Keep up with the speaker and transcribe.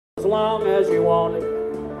long as you want it.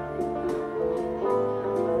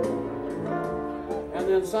 And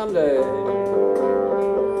then someday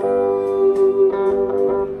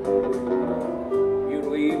you'd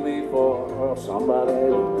leave me for somebody.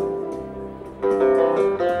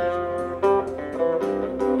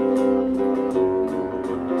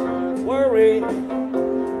 Worry,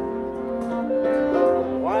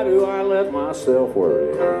 why do I let myself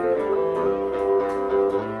worry?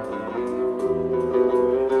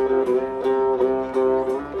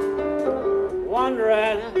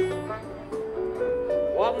 Wondering,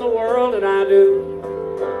 what in the world did I do?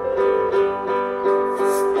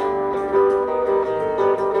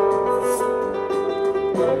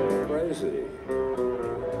 Crazy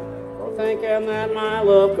for thinking that my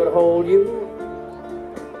love could hold you.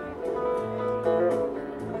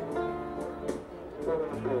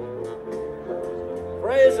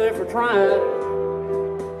 Crazy for trying,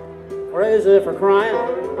 crazy for crying,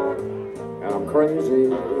 and I'm crazy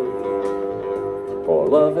for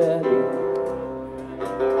loving you.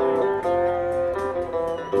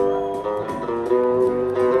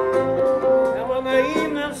 And when the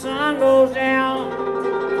evening sun goes down,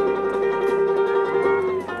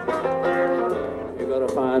 you're gonna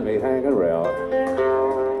find me hanging around.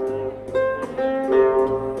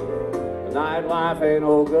 The nightlife ain't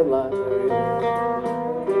no good life,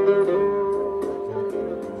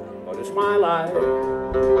 but it's my life.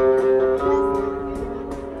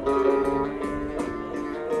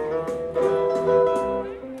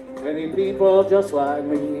 Many people just like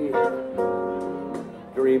me,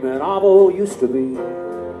 dreaming of what used to be.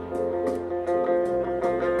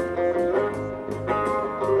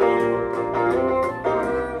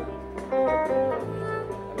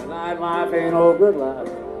 The nightlife ain't no good life,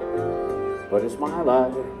 but it's my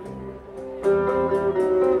life.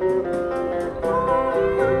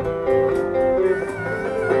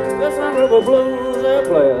 Listen to the blues they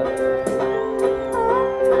play.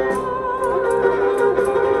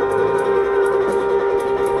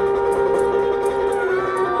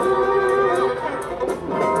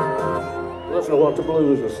 Listen to what the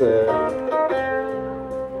blues are saying.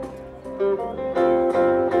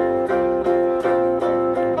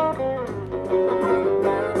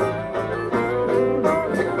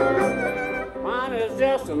 Mine is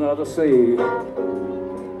just another seed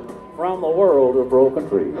from the world of broken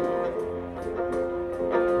trees.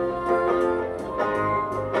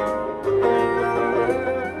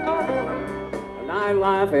 A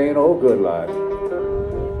nightlife ain't no good life,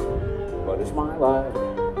 but it's my life.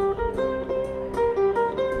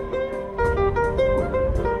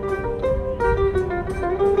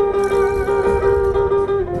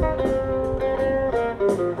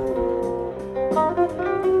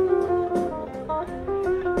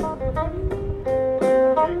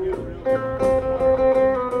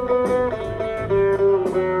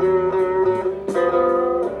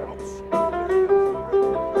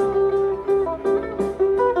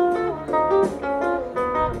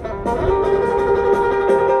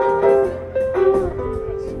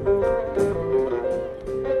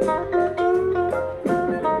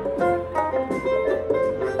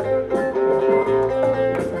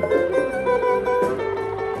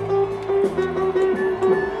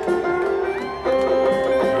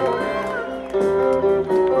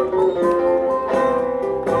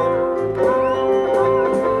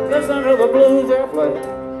 Listen to the blues they play.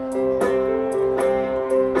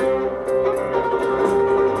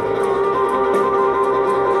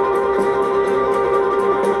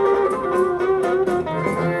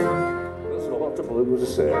 Listen to what the blues are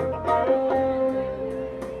saying.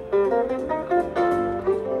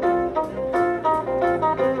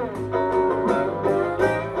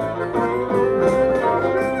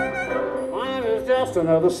 Mine is just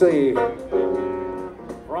another seed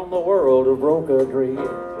from the world of broken dreams.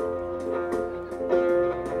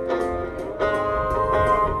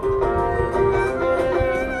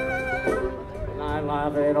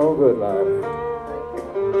 Life ain't no good life,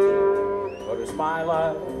 but it's my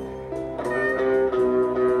life.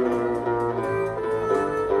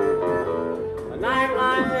 The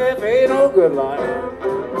nightlife ain't no good life,